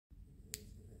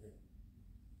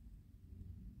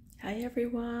Hi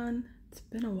everyone, it's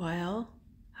been a while.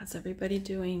 How's everybody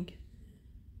doing?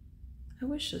 I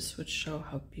wish this would show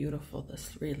how beautiful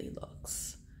this really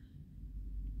looks.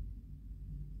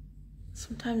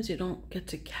 Sometimes you don't get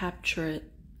to capture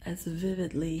it as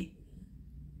vividly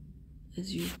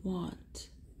as you want.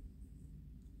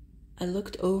 I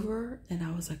looked over and I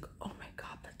was like, oh my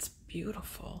God, that's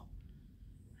beautiful.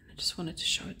 And I just wanted to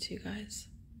show it to you guys.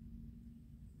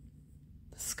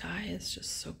 The sky is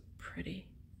just so pretty.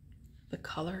 The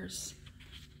colors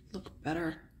look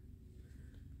better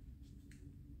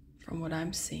from what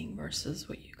I'm seeing versus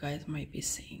what you guys might be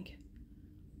seeing.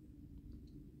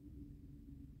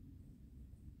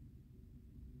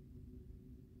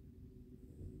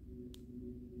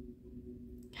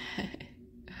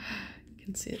 You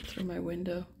can see it through my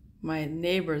window, my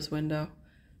neighbor's window.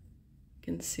 You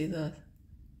can see the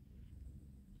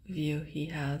view he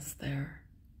has there.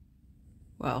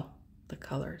 Well, the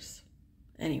colors.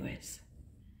 Anyways,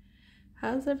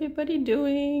 how's everybody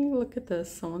doing? Look at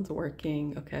this, someone's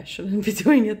working. Okay, I shouldn't be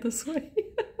doing it this way.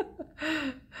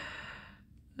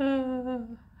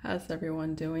 How's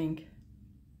everyone doing?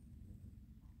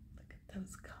 Look at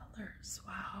those colors,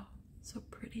 wow, so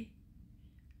pretty.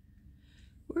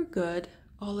 We're good,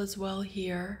 all is well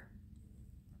here.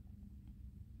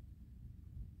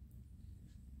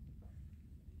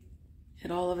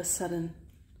 It all of a sudden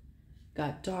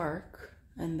got dark,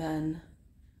 and then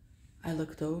I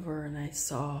looked over and I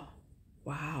saw,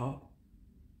 wow,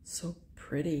 so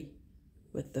pretty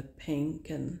with the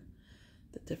pink and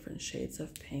the different shades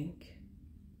of pink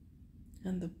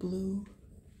and the blue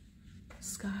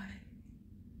sky.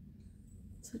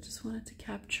 So I just wanted to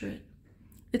capture it.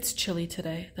 It's chilly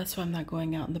today. That's why I'm not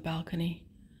going out in the balcony.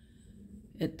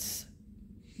 It's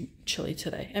chilly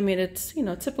today. I mean, it's, you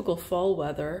know, typical fall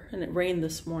weather, and it rained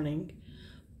this morning,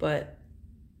 but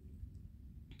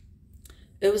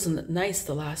it was nice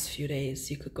the last few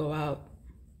days. You could go out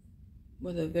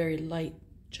with a very light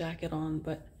jacket on,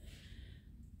 but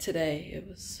today it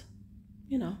was,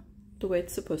 you know, the way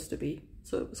it's supposed to be.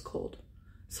 So it was cold.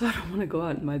 So I don't want to go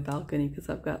out in my balcony because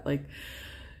I've got like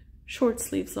short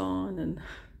sleeves on and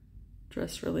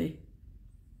dress really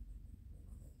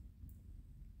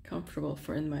comfortable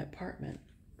for in my apartment.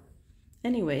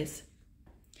 Everyways,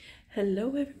 hello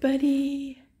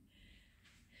everybody.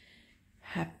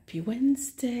 Happy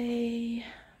Wednesday.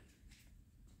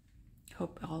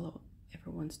 Hope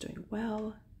everyone's doing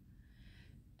well.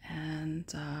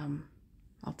 And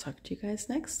I'll talk to you guys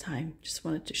next time. Just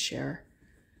wanted to share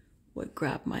what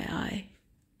grabbed my eye.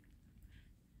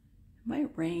 It might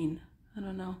rain. I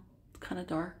don't know. It's kind of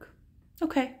dark.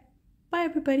 Okay. Bye,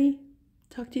 everybody.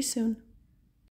 Talk to you soon.